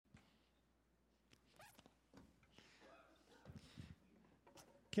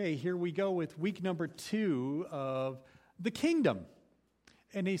Okay, here we go with week number 2 of The Kingdom,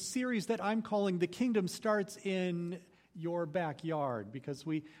 and a series that I'm calling The Kingdom Starts in Your Backyard, because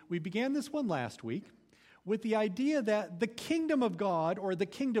we began this one last week with the idea that the kingdom of God, or the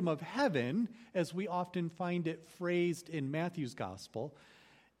kingdom of heaven, as we often find it phrased in Matthew's gospel,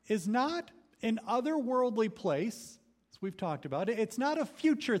 is not an otherworldly place, as we've talked about. It's not a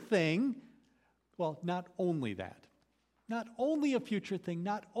future thing. Well, not only that. Not only a future thing,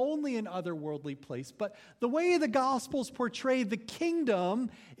 not only an otherworldly place, but the way the Gospels portray the kingdom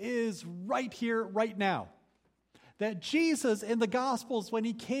is right here, right now. That Jesus in the Gospels, when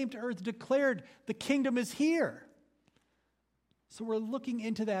he came to earth, declared the kingdom is here. So we're looking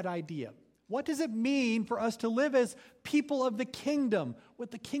into that idea. What does it mean for us to live as people of the kingdom,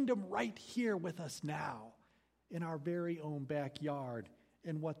 with the kingdom right here with us now, in our very own backyard?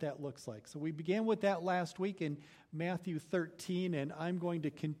 And what that looks like. So we began with that last week in Matthew 13, and I'm going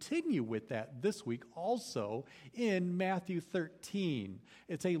to continue with that this week also in Matthew 13.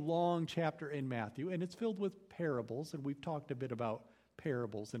 It's a long chapter in Matthew, and it's filled with parables, and we've talked a bit about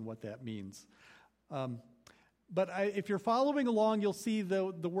parables and what that means. But if you're following along, you'll see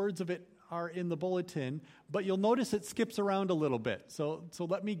the words of it are in the bulletin, but you'll notice it skips around a little bit. So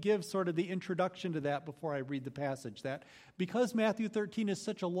let me give sort of the introduction to that before I read the passage. That because Matthew 13 is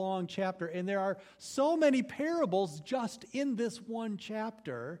such a long chapter, and there are so many parables just in this one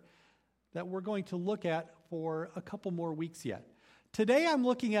chapter that we're going to look at for a couple more weeks yet. Today I'm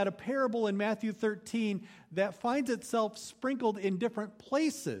looking at a parable in Matthew 13 that finds itself sprinkled in different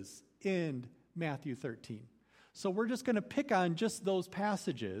places in Matthew 13. So we're just going to pick on just those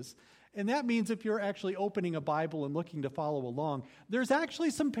passages. And that means if you're actually opening a Bible and looking to follow along, there's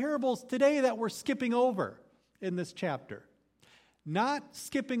actually some parables today that we're skipping over in this chapter. Not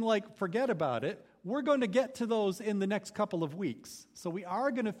skipping like forget about it. We're going to get to those in the next couple of weeks. So we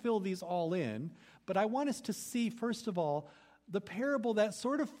are going to fill these all in. But I want us to see, first of all, the parable that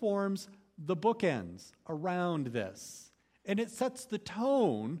sort of forms the bookends around this. And it sets the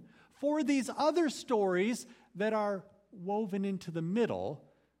tone for these other stories that are woven into the middle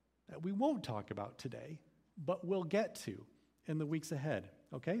that we won't talk about today, but we'll get to in the weeks ahead.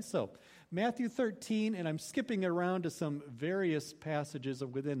 Okay, so Matthew 13, and I'm skipping around to some various passages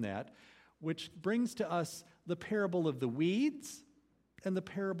within that, which brings to us the parable of the weeds and the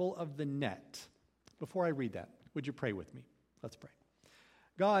parable of the net. Before I read that, would you pray with me? Let's pray.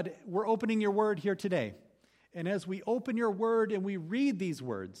 God, we're opening your word here today. And as we open your word and we read these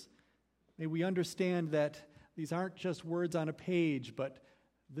words, may we understand that these aren't just words on a page, but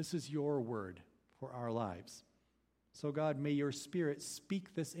this is your word for our lives. So God, may your Spirit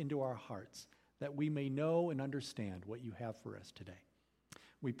speak this into our hearts, that we may know and understand what you have for us today.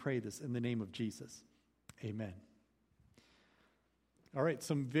 We pray this in the name of Jesus. Amen. All right,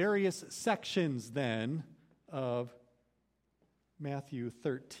 some various sections then of Matthew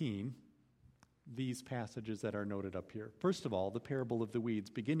 13, these passages that are noted up here. First of all, the parable of the weeds,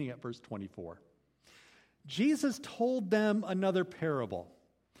 beginning at verse 24. Jesus told them another parable.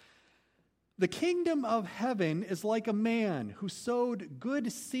 The kingdom of heaven is like a man who sowed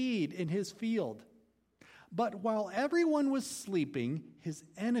good seed in his field. But while everyone was sleeping, his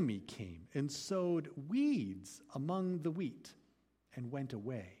enemy came and sowed weeds among the wheat and went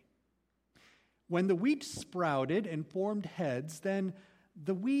away. When the wheat sprouted and formed heads, then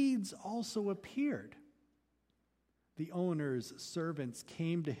the weeds also appeared. The owner's servants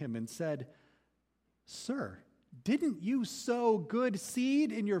came to him and said, "Sir, didn't you sow good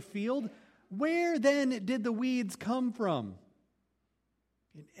seed in your field? Where then did the weeds come from?"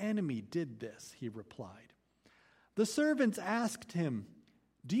 "An enemy did this," he replied. The servants asked him,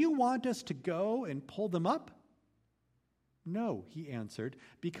 "Do you want us to go and pull them up?" "No," he answered,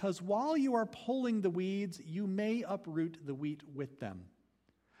 "because while you are pulling the weeds, you may uproot the wheat with them.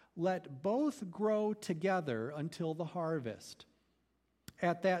 Let both grow together until the harvest.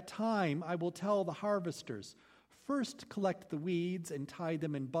 At that time, I will tell the harvesters, 'First collect the weeds and tie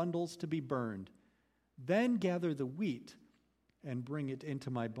them in bundles to be burned. Then gather the wheat and bring it into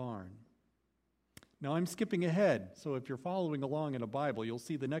my barn.'" Now I'm skipping ahead, so if you're following along in a Bible, you'll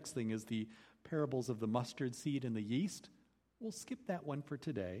see the next thing is the parables of the mustard seed and the yeast. We'll skip that one for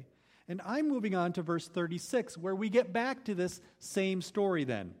today. And I'm moving on to verse 36, where we get back to this same story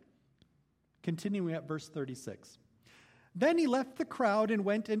then. Continuing at verse 36. Then he left the crowd and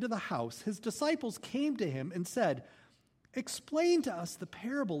went into the house. His disciples came to him and said, "Explain to us the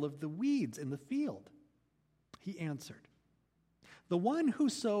parable of the weeds in the field." He answered, "The one who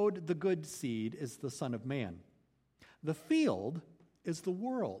sowed the good seed is the Son of Man. The field is the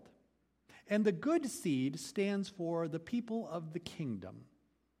world, and the good seed stands for the people of the kingdom.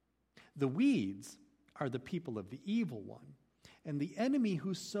 The weeds are the people of the evil one, and the enemy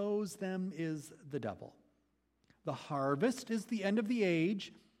who sows them is the devil. The harvest is the end of the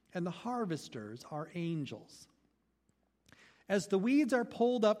age, and the harvesters are angels. As the weeds are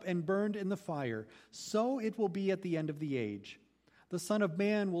pulled up and burned in the fire, so it will be at the end of the age. The Son of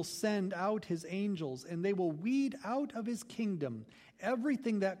Man will send out his angels, and they will weed out of his kingdom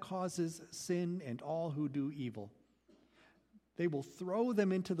everything that causes sin and all who do evil. They will throw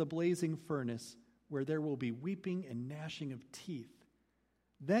them into the blazing furnace, where there will be weeping and gnashing of teeth.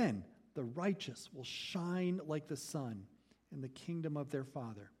 Then the righteous will shine like the sun in the kingdom of their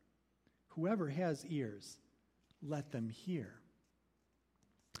Father. Whoever has ears, let them hear.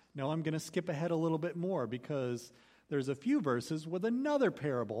 Now I'm going to skip ahead a little bit more because there's a few verses with another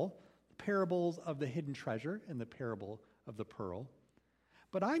parable, parables of the hidden treasure and the parable of the pearl.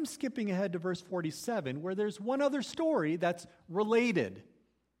 But I'm skipping ahead to verse 47, where there's one other story that's related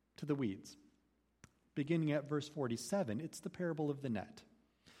to the weeds. Beginning at verse 47, it's the parable of the net.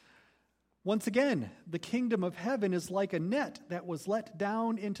 Once again, the kingdom of heaven is like a net that was let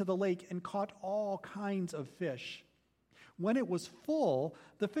down into the lake and caught all kinds of fish. When it was full,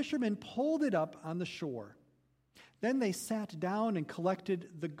 the fishermen pulled it up on the shore. Then they sat down and collected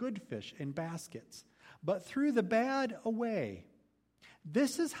the good fish in baskets, but threw the bad away.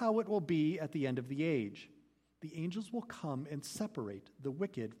 This is how it will be at the end of the age. The angels will come and separate the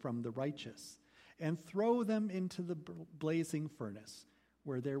wicked from the righteous and throw them into the blazing furnace,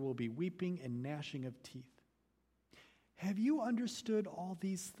 where there will be weeping and gnashing of teeth. Have you understood all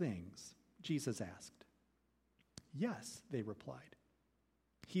these things? Jesus asked. Yes, they replied.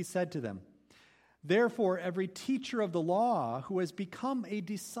 He said to them, therefore, every teacher of the law who has become a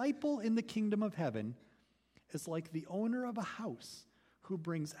disciple in the kingdom of heaven is like the owner of a house who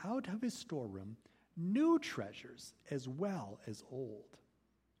brings out of his storeroom new treasures as well as old.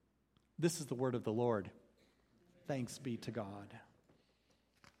 This is the word of the Lord. Thanks be to God.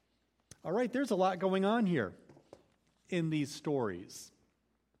 All right, there's a lot going on here in these stories.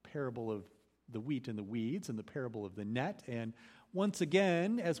 Parable of the wheat and the weeds and the parable of the net. And once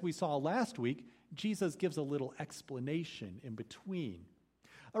again, as we saw last week, Jesus gives a little explanation in between.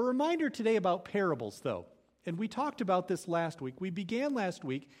 A reminder today about parables, though. And we talked about this last week. We began last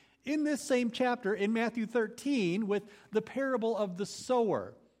week in this same chapter in Matthew 13 with the parable of the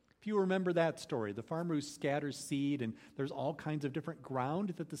sower. If you remember that story, the farmer who scatters seed, and there's all kinds of different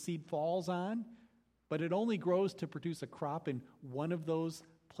ground that the seed falls on, but it only grows to produce a crop in one of those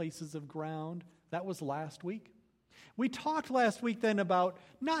places of ground. That was last week. We talked last week then about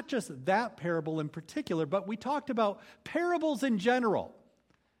not just that parable in particular, but we talked about parables in general.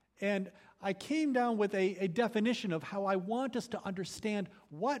 And I came down with a definition of how I want us to understand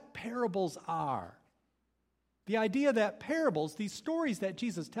what parables are. The idea that parables, these stories that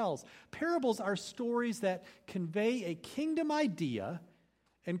Jesus tells, parables are stories that convey a kingdom idea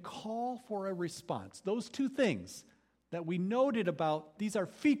and call for a response. Those two things that we noted about, these are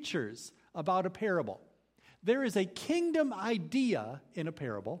features about a parable. There is a kingdom idea in a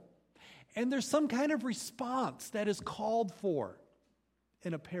parable, and there's some kind of response that is called for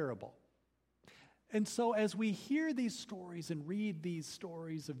in a parable. And so as we hear these stories and read these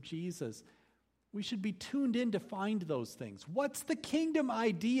stories of Jesus, we should be tuned in to find those things. What's the kingdom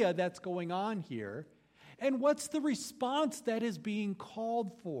idea that's going on here? And what's the response that is being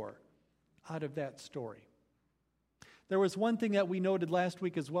called for out of that story? There was one thing that we noted last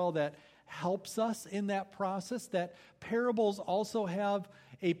week as well that helps us in that process, that parables also have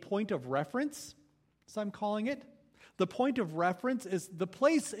a point of reference, as I'm calling it. The point of reference is the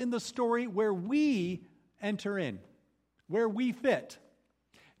place in the story where we enter in, where we fit.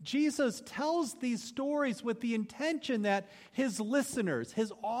 Jesus tells these stories with the intention that his listeners,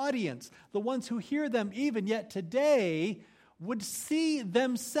 his audience, the ones who hear them even yet today, would see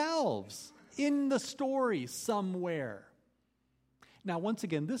themselves in the story somewhere. Now, once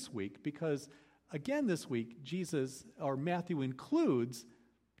again this week, because again this week, Jesus, or Matthew includes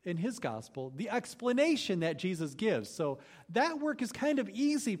in his gospel, the explanation that Jesus gives. So that work is kind of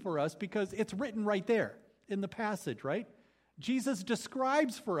easy for us because it's written right there in the passage, right? Jesus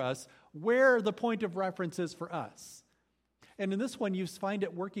describes for us where the point of reference is for us. And in this one, you find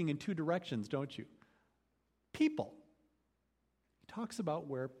it working in two directions, don't you? People. He talks about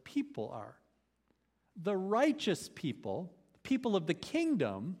where people are. The righteous people, people of the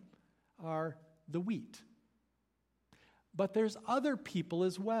kingdom, are the wheat. But there's other people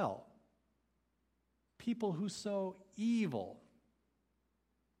as well. People who sow evil,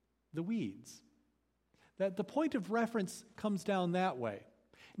 the weeds. That the point of reference comes down that way.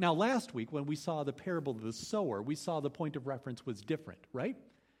 Now, last week when we saw the parable of the sower, we saw the point of reference was different, right?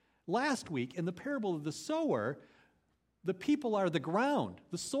 Last week, in the parable of the sower, the people are the ground,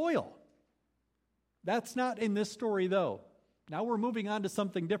 the soil. That's not in this story, though. Now we're moving on to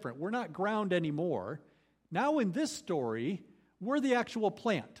something different. We're not ground anymore. Now in this story, we're the actual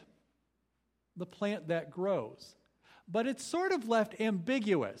plant, the plant that grows. But it's sort of left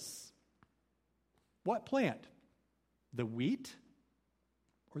ambiguous. What plant? The wheat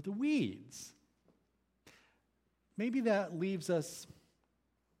or the weeds? Maybe that leaves us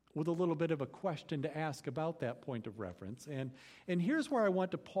with a little bit of a question to ask about that point of reference. And here's where I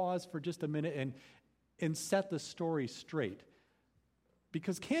want to pause for just a minute and set the story straight.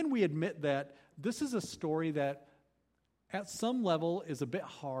 Because can we admit that this is a story that at some level is a bit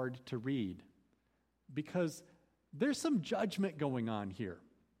hard to read? Because there's some judgment going on here.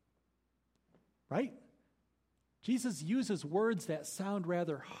 Right? Jesus uses words that sound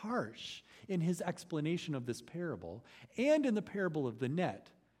rather harsh in his explanation of this parable and in the parable of the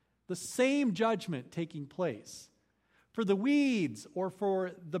net. The same judgment taking place. For the weeds or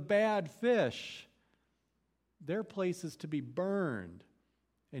for the bad fish, their place is to be burned.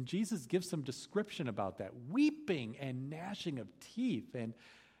 And Jesus gives some description about that, weeping and gnashing of teeth. And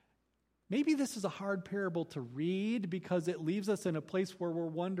maybe this is a hard parable to read because it leaves us in a place where we're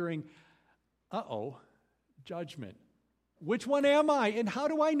wondering, judgment. Which one am I? And how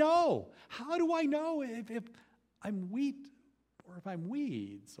do I know? How do I know if I'm wheat or if I'm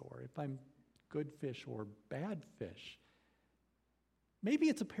weeds or if I'm good fish or bad fish? Maybe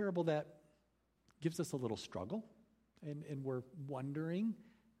it's a parable that gives us a little struggle and we're wondering,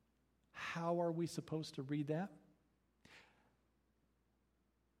 how are we supposed to read that?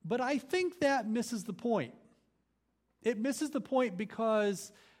 But I think that misses the point. It misses the point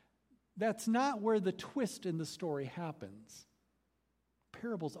because that's not where the twist in the story happens.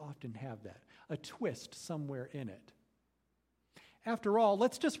 Parables often have that, a twist somewhere in it. After all,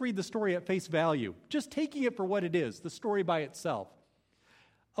 let's just read the story at face value, just taking it for what it is, the story by itself.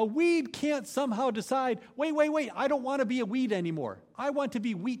 A weed can't somehow decide, wait, I don't want to be a weed anymore. I want to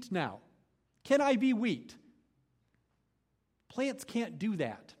be wheat now. Can I be wheat? Plants can't do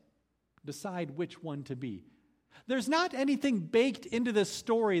that, decide which one to be. There's not anything baked into this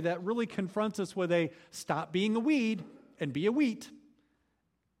story that really confronts us with a stop being a weed and be a wheat,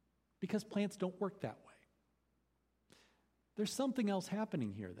 because plants don't work that way. There's something else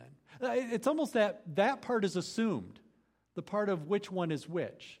happening here then. It's almost that part is assumed, the part of which one is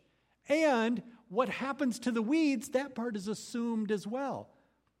which. And what happens to the weeds, that part is assumed as well.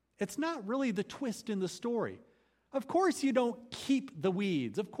 It's not really the twist in the story. Of course you don't keep the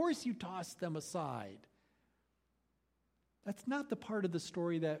weeds. Of course you toss them aside. That's not the part of the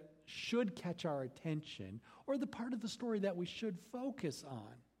story that should catch our attention or the part of the story that we should focus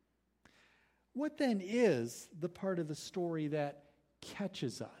on. What then is the part of the story that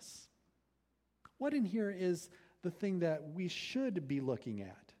catches us? What in here is the thing that we should be looking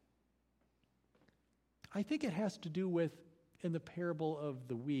at? I think it has to do with, in the parable of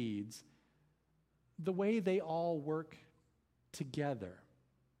the weeds, the way they all work together.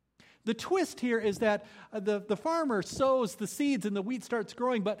 The twist here is that the farmer sows the seeds and the wheat starts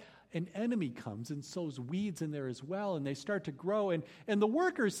growing, but an enemy comes and sows weeds in there as well, and they start to grow. And the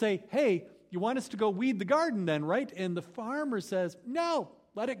workers say, hey, you want us to go weed the garden then, right? And the farmer says, no,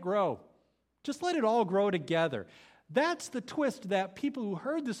 let it grow. Just let it all grow together. That's the twist that people who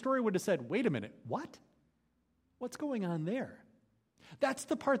heard the story would have said, wait a minute, what? What's going on there? That's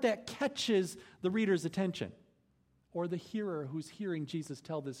the part that catches the reader's attention, or the hearer who's hearing Jesus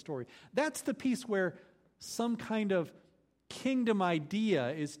tell this story. That's the piece where some kind of kingdom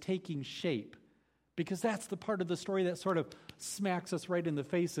idea is taking shape, because that's the part of the story that sort of smacks us right in the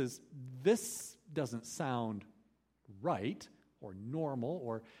faces. This doesn't sound right or normal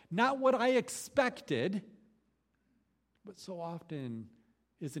or not what I expected. But so often,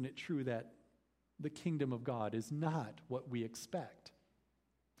 isn't it true that the kingdom of God is not what we expect?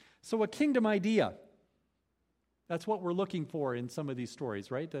 So a kingdom idea. That's what we're looking for in some of these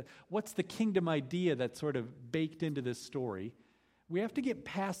stories, right? What's the kingdom idea that's sort of baked into this story? We have to get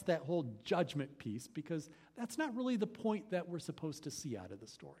past that whole judgment piece, because that's not really the point that we're supposed to see out of the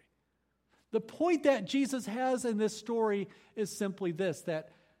story. The point that Jesus has in this story is simply this,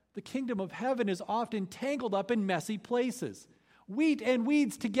 that the kingdom of heaven is often tangled up in messy places. Wheat and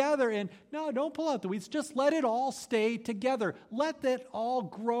weeds together, and no, don't pull out the weeds. Just let it all stay together. Let that all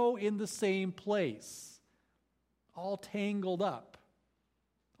grow in the same place. All tangled up,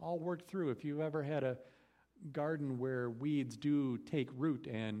 all worked through. If you've ever had a garden where weeds do take root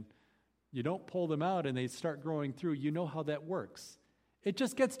and you don't pull them out and they start growing through, you know how that works. It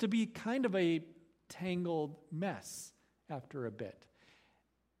just gets to be kind of a tangled mess after a bit.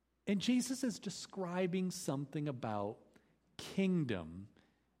 And Jesus is describing something about kingdom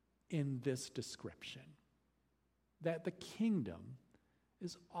in this description. That the kingdom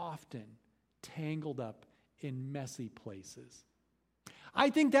is often tangled up in messy places. I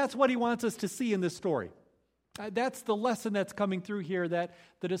think that's what he wants us to see in this story. That's the lesson that's coming through here that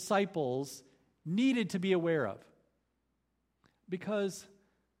the disciples needed to be aware of. Because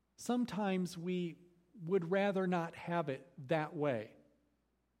sometimes we would rather not have it that way.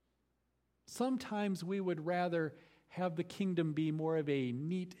 Sometimes we would rather have the kingdom be more of a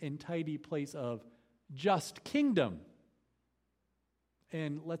neat and tidy place of just kingdom.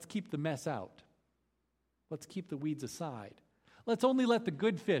 And let's keep the mess out. Let's keep the weeds aside. Let's only let the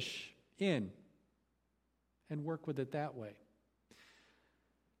good fish in and work with it that way.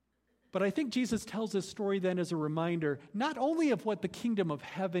 But I think Jesus tells this story then as a reminder, not only of what the kingdom of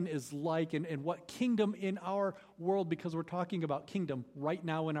heaven is like and what kingdom in our world, because we're talking about kingdom right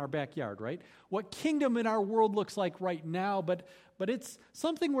now in our backyard, right? What kingdom in our world looks like right now, but it's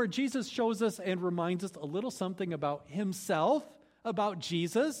something where Jesus shows us and reminds us a little something about himself, about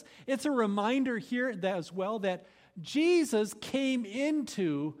Jesus. It's a reminder here that as well that Jesus came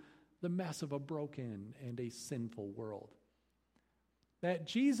into the mess of a broken and a sinful world. That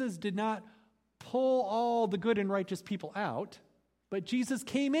Jesus did not pull all the good and righteous people out, but Jesus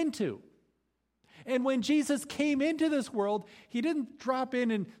came into. And when Jesus came into this world, he didn't drop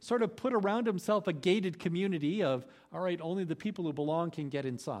in and sort of put around himself a gated community of, all right, only the people who belong can get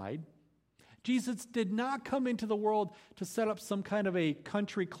inside. Jesus did not come into the world to set up some kind of a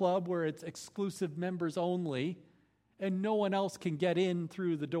country club where it's exclusive members only and no one else can get in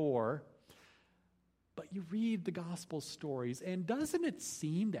through the door. But you read the gospel stories, and doesn't it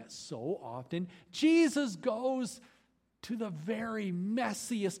seem that so often Jesus goes to the very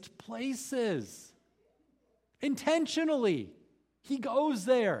messiest places? Intentionally. He goes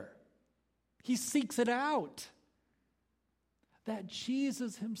there. He seeks it out. That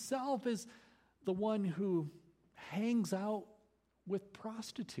Jesus himself is the one who hangs out with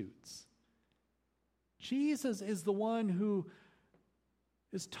prostitutes. Jesus is the one who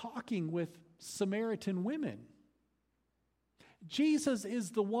is talking with Samaritan women. Jesus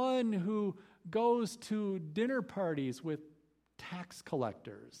is the one who goes to dinner parties with tax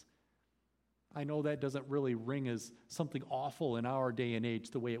collectors. I know that doesn't really ring as something awful in our day and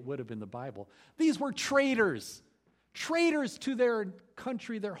age the way it would have in the Bible. These were traitors to their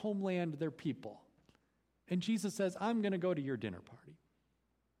country, their homeland, their people. And Jesus says, I'm going to go to your dinner party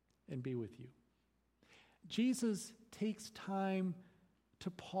and be with you. Jesus takes time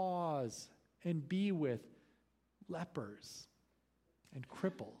to pause and be with lepers and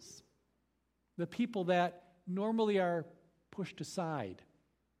cripples, the people that normally are pushed aside,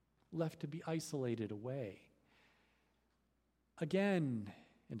 left to be isolated away. Again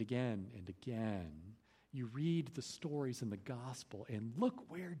and again and again, you read the stories in the gospel, and look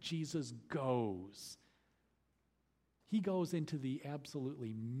where Jesus goes. He goes into the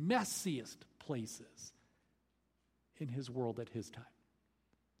absolutely messiest places in his world at his time.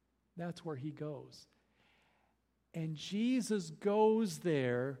 That's where he goes. And Jesus goes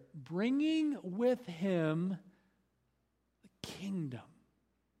there bringing with him the kingdom.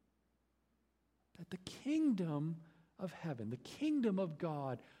 That the kingdom of heaven, the kingdom of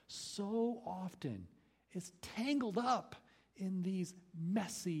God, so often is tangled up in these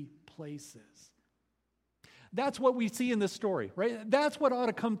messy places. That's what we see in this story, right? That's what ought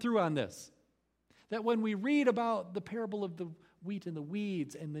to come through on this. That when we read about the parable of the wheat and the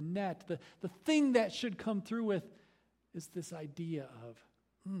weeds and the net, the thing that should come through with is this idea of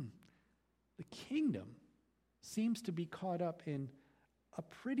the kingdom seems to be caught up in a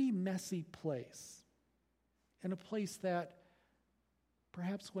pretty messy place. And a place that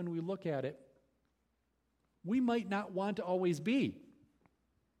perhaps when we look at it, we might not want to always be.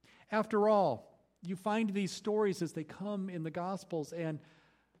 After all, you find these stories as they come in the Gospels, and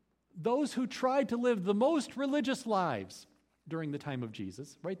those who tried to live the most religious lives during the time of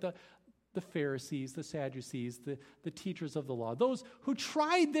Jesus, right? The Pharisees, the Sadducees, the teachers of the law, those who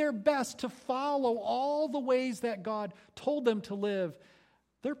tried their best to follow all the ways that God told them to live,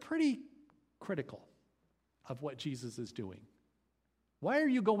 they're pretty critical of what Jesus is doing. Why are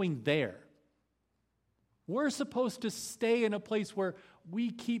you going there? We're supposed to stay in a place where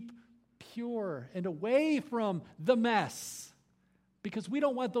we keep pure and away from the mess because we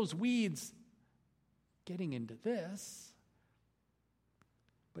don't want those weeds getting into this.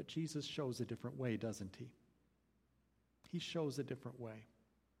 But Jesus shows a different way, doesn't he? He shows a different way.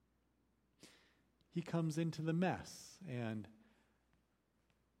 He comes into the mess, and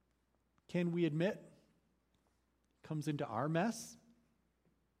can we admit, comes into our mess?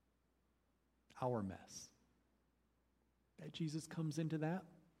 our mess. That Jesus comes into that.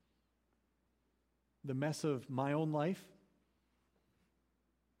 The mess of my own life,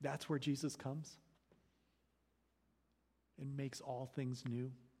 that's where Jesus comes and makes all things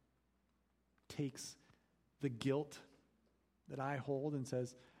new. Takes the guilt that I hold and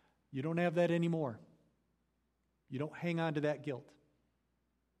says, you don't have that anymore. You don't hang on to that guilt.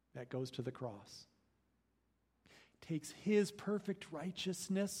 That goes to the cross. Takes his perfect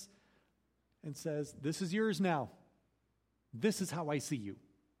righteousness and says, this is yours now. This is how I see you.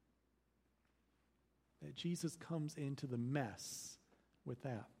 That Jesus comes into the mess with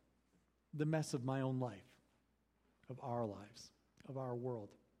that. The mess of my own life, of our lives, of our world.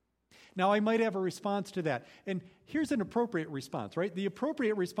 Now, I might have a response to that. And here's an appropriate response, right? The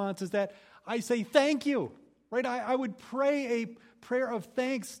appropriate response is that I say thank you, right? I would pray a prayer of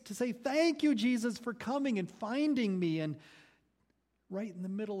thanks to say, thank you, Jesus, for coming and finding me and right in the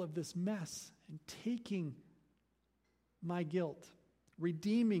middle of this mess and taking my guilt,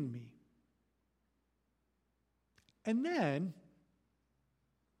 redeeming me. And then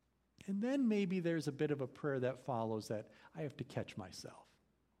maybe there's a bit of a prayer that follows that I have to catch myself.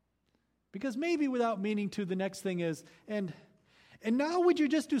 Because maybe without meaning to, the next thing is, and now would you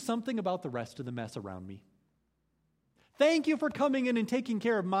just do something about the rest of the mess around me? Thank you for coming in and taking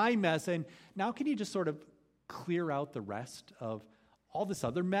care of my mess, and now can you just sort of clear out the rest of all this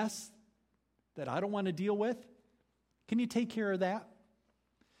other mess that I don't want to deal with? Can you take care of that?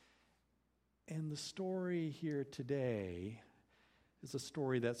 And the story here today is a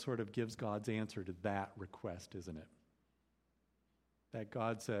story that sort of gives God's answer to that request, isn't it? That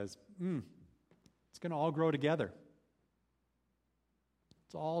God says, it's going to all grow together.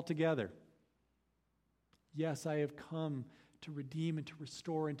 It's all together. Yes, I have come to redeem and to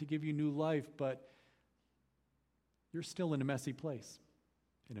restore and to give you new life, but you're still in a messy place,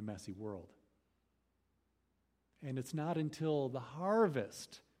 in a messy world. And it's not until the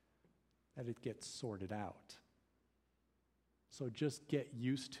harvest that it gets sorted out. So just get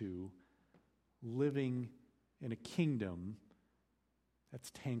used to living in a kingdom that's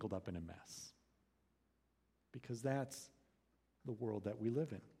tangled up in a mess. Because that's the world that we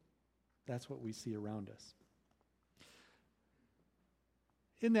live in. That's what we see around us.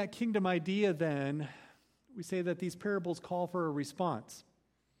 In that kingdom idea, then, we say that these parables call for a response.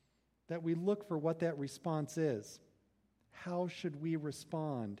 That we look for what that response is. How should we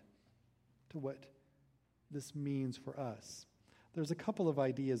respond to what this means for us? There's a couple of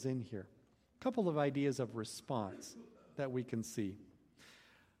ideas in here. A couple of ideas of response that we can see.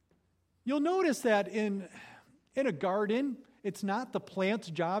 You'll notice that in a garden, it's not the plant's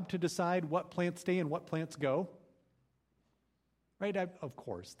job to decide what plants stay and what plants go. Right? Of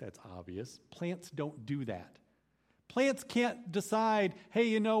course, that's obvious. Plants don't do that. Plants can't decide, hey,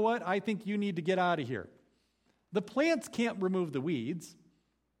 you know what? I think you need to get out of here. The plants can't remove the weeds.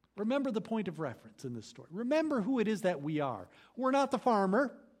 Remember the point of reference in this story. Remember who it is that we are. We're not the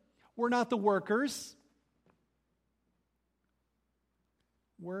farmer. We're not the workers.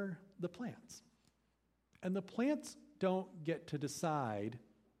 We're the plants. And the plants don't get to decide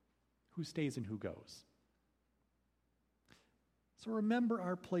who stays and who goes. So remember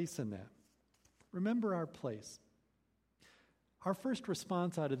our place in that. Remember our place. Our first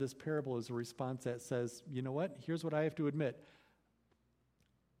response out of this parable is a response that says, you know what? Here's what I have to admit.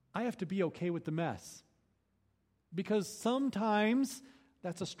 I have to be okay with the mess. Because sometimes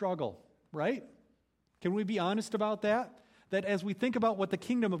that's a struggle, right? Can we be honest about that? That as we think about what the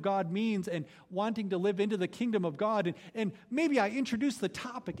kingdom of God means and wanting to live into the kingdom of God, and maybe I introduce the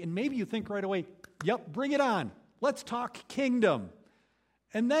topic, and maybe you think right away, yep, bring it on. Let's talk kingdom.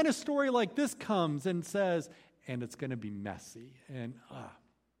 And then a story like this comes and says, and it's going to be messy. And,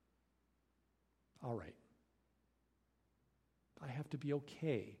 all right. I have to be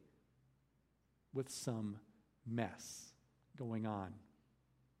okay with some mess going on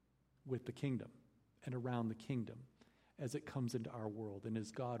with the kingdom and around the kingdom as it comes into our world and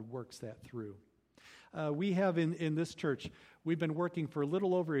as God works that through. We have in this church, we've been working for a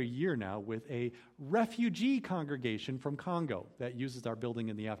little over a year now with a refugee congregation from Congo that uses our building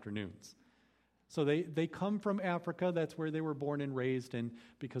in the afternoons. So they come from Africa. That's where they were born and raised, and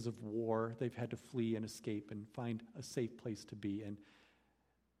because of war, they've had to flee and escape and find a safe place to be. And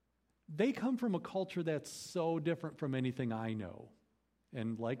they come from a culture that's so different from anything I know,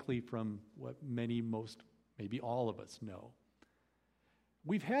 and likely from what most, maybe all of us know.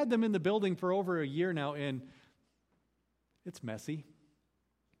 We've had them in the building for over a year now, and it's messy.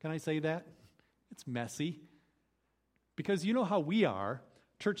 Can I say that? It's messy. Because you know how we are.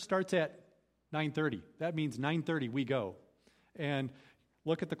 Church starts at 9:30. That means 9:30 we go. And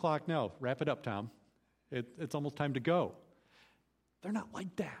Look at the clock now. Wrap it up, Tom. It's almost time to go. They're not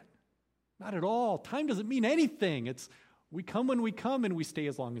like that. Not at all. Time doesn't mean anything. We come when we come and we stay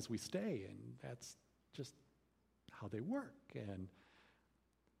as long as we stay. And that's just how they work. And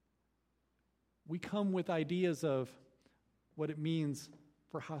we come with ideas of what it means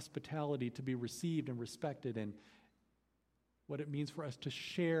for hospitality to be received and respected, and what it means for us to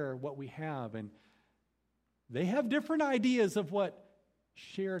share what we have. And they have different ideas of what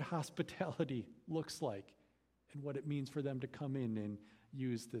shared hospitality looks like and what it means for them to come in and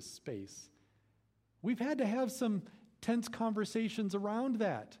use this space. We've had to have some tense conversations around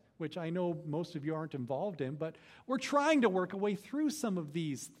that, which I know most of you aren't involved in, but we're trying to work a way through some of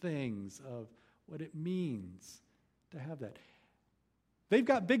these things of what it means to have that. They've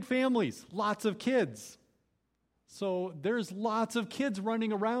got big families, lots of kids. So there's lots of kids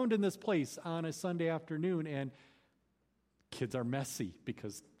running around in this place on a Sunday afternoon, and kids are messy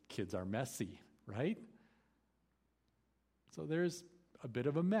because kids are messy, right? So there's a bit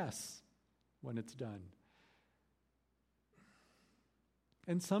of a mess when it's done.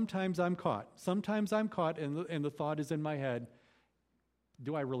 And sometimes I'm caught. And the thought is in my head,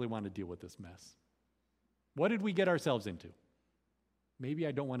 do I really want to deal with this mess? What did we get ourselves into? Maybe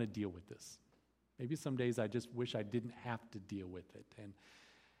I don't want to deal with this. Maybe some days I just wish I didn't have to deal with it.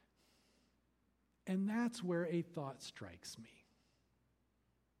 And that's where a thought strikes me.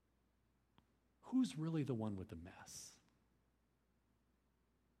 Who's really the one with the mess?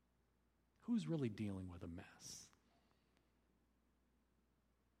 Who's really dealing with a mess?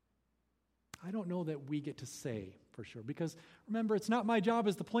 I don't know that we get to say for sure, because remember, it's not my job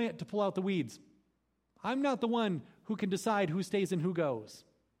as the plant to pull out the weeds. I'm not the one who can decide who stays and who goes.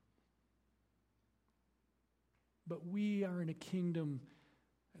 But we are in a kingdom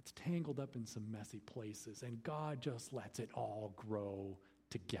that's tangled up in some messy places, and God just lets it all grow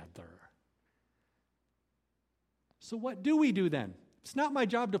together. So what do we do then? If it's not my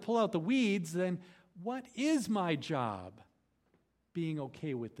job to pull out the weeds, then what is my job? Being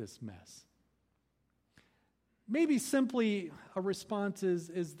okay with this mess. Maybe simply a response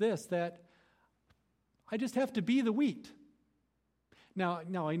is this, that I just have to be the wheat. Now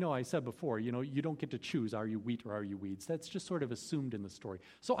I know I said before, you don't get to choose, are you wheat or are you weeds? That's just sort of assumed in the story.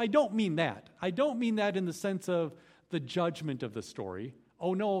 So I don't mean that. I don't mean that in the sense of the judgment of the story.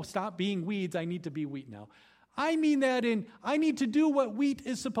 Oh no, stop being weeds, I need to be wheat now. I mean that I need to do what wheat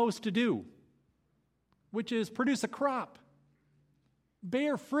is supposed to do, which is produce a crop,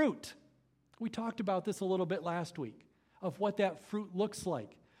 bear fruit. We talked about this a little bit last week, of what that fruit looks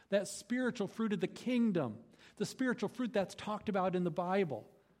like, that spiritual fruit of the kingdom, the spiritual fruit that's talked about in the Bible.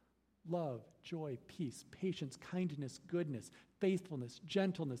 Love, joy, peace, patience, kindness, goodness, faithfulness,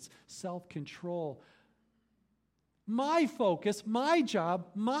 gentleness, self-control. My focus, my job,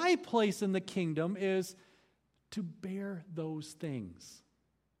 my place in the kingdom is to bear those things,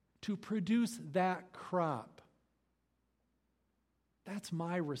 to produce that crop. That's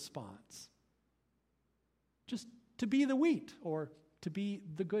my response. Just to be the wheat or to be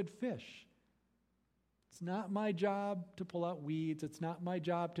the good fish. It's not my job to pull out weeds. It's not my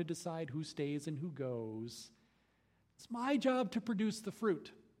job to decide who stays and who goes. It's my job to produce the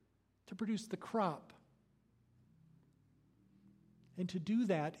fruit, to produce the crop. And to do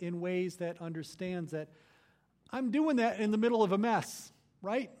that in ways that understands that I'm doing that in the middle of a mess,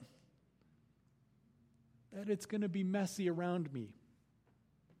 right? That it's going to be messy around me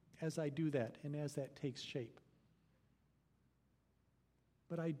as I do that and as that takes shape.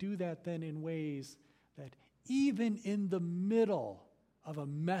 But I do that then in ways that even in the middle of a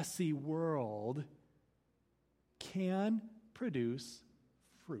messy world can produce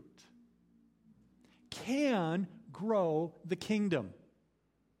fruit, can grow the kingdom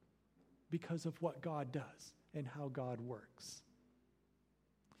because of what God does and how God works.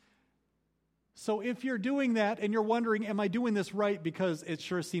 So if you're doing that and you're wondering, am I doing this right because it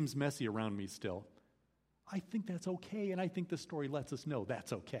sure seems messy around me still? I think that's okay, and I think the story lets us know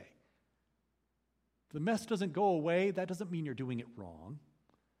that's okay. The mess doesn't go away. That doesn't mean you're doing it wrong.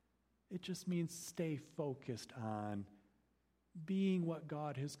 It just means stay focused on being what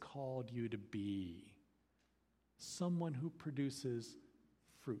God has called you to be. Someone who produces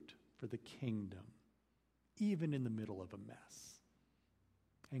fruit for the kingdom, even in the middle of a mess.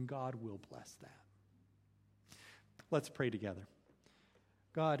 And God will bless that. Let's pray together.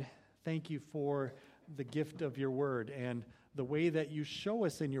 God, thank you for the gift of your word and the way that you show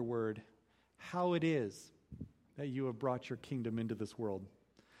us in your word how it is that you have brought your kingdom into this world.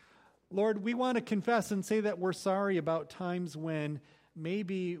 Lord, we want to confess and say that we're sorry about times when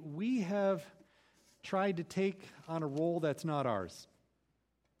maybe we have tried to take on a role that's not ours.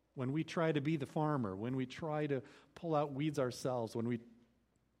 when we try to be the farmer, when we try to pull out weeds ourselves, when we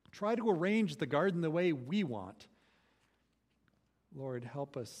try to arrange the garden the way we want. Lord,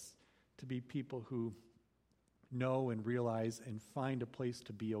 help us to be people who know and realize and find a place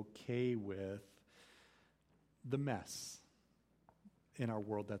to be okay with the mess in our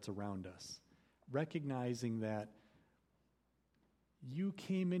world that's around us, recognizing that you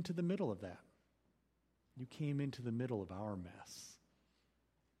came into the middle of that. You came into the middle of our mess,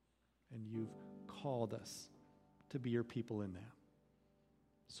 and you've called us to be your people in that.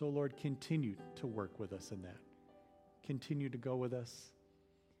 So, Lord, continue to work with us in that. Continue to go with us.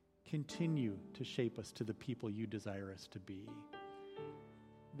 Continue to shape us to the people you desire us to be,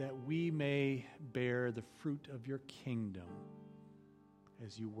 that we may bear the fruit of your kingdom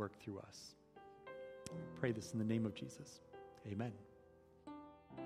as you work through us. I pray this in the name of Jesus. Amen.